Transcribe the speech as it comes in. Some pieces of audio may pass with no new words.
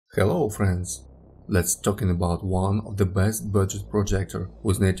Hello friends! Let's talking about one of the best budget projector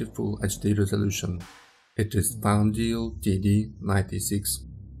with native Full HD resolution. It is ThundeaL TD96.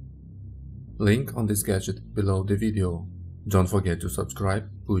 Link on this gadget below the video. Don't forget to subscribe,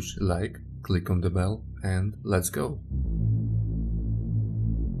 push like, click on the bell and let's go!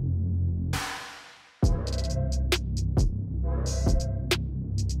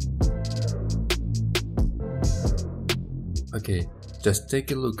 Okay, just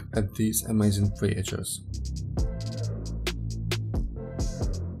take a look at these amazing features.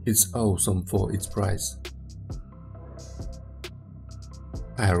 It's awesome for its price.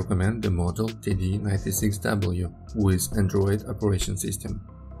 I recommend the model TD96W with Android operation system.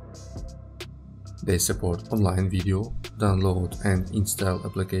 They support online video, download and install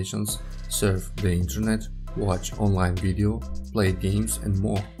applications, surf the internet, watch online video, play games and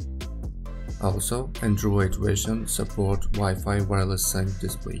more. Also, Android version support Wi-Fi wireless sync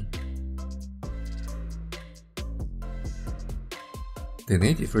display. The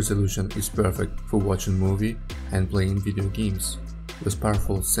native resolution is perfect for watching movie and playing video games. With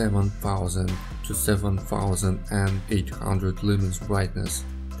powerful 7000 to 7800 lumens brightness,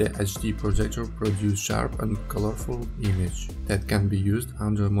 the HD projector produces sharp and colorful image that can be used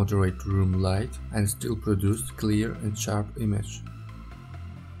under moderate room light and still produce clear and sharp image.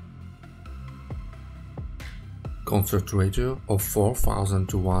 Contrast ratio of 4000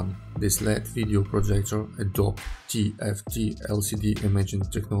 to 1. This LED video projector adopts TFT LCD imaging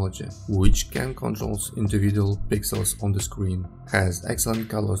technology, which can control individual pixels on the screen. Has excellent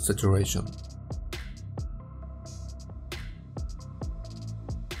color saturation.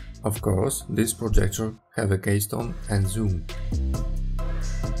 Of course, this projector have a Keystone and zoom.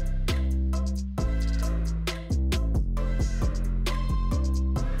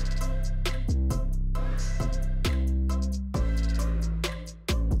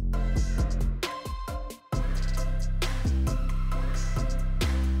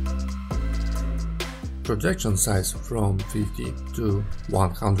 Projection size from 50 to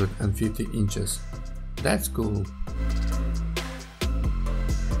 150 inches. That's cool.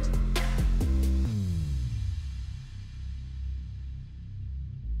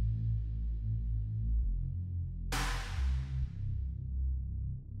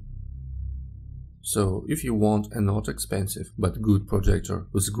 So, if you want a not expensive but good projector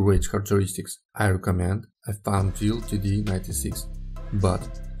with great characteristics, I recommend a ThundeaL TD96. But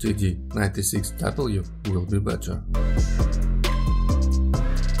TD96W will be better.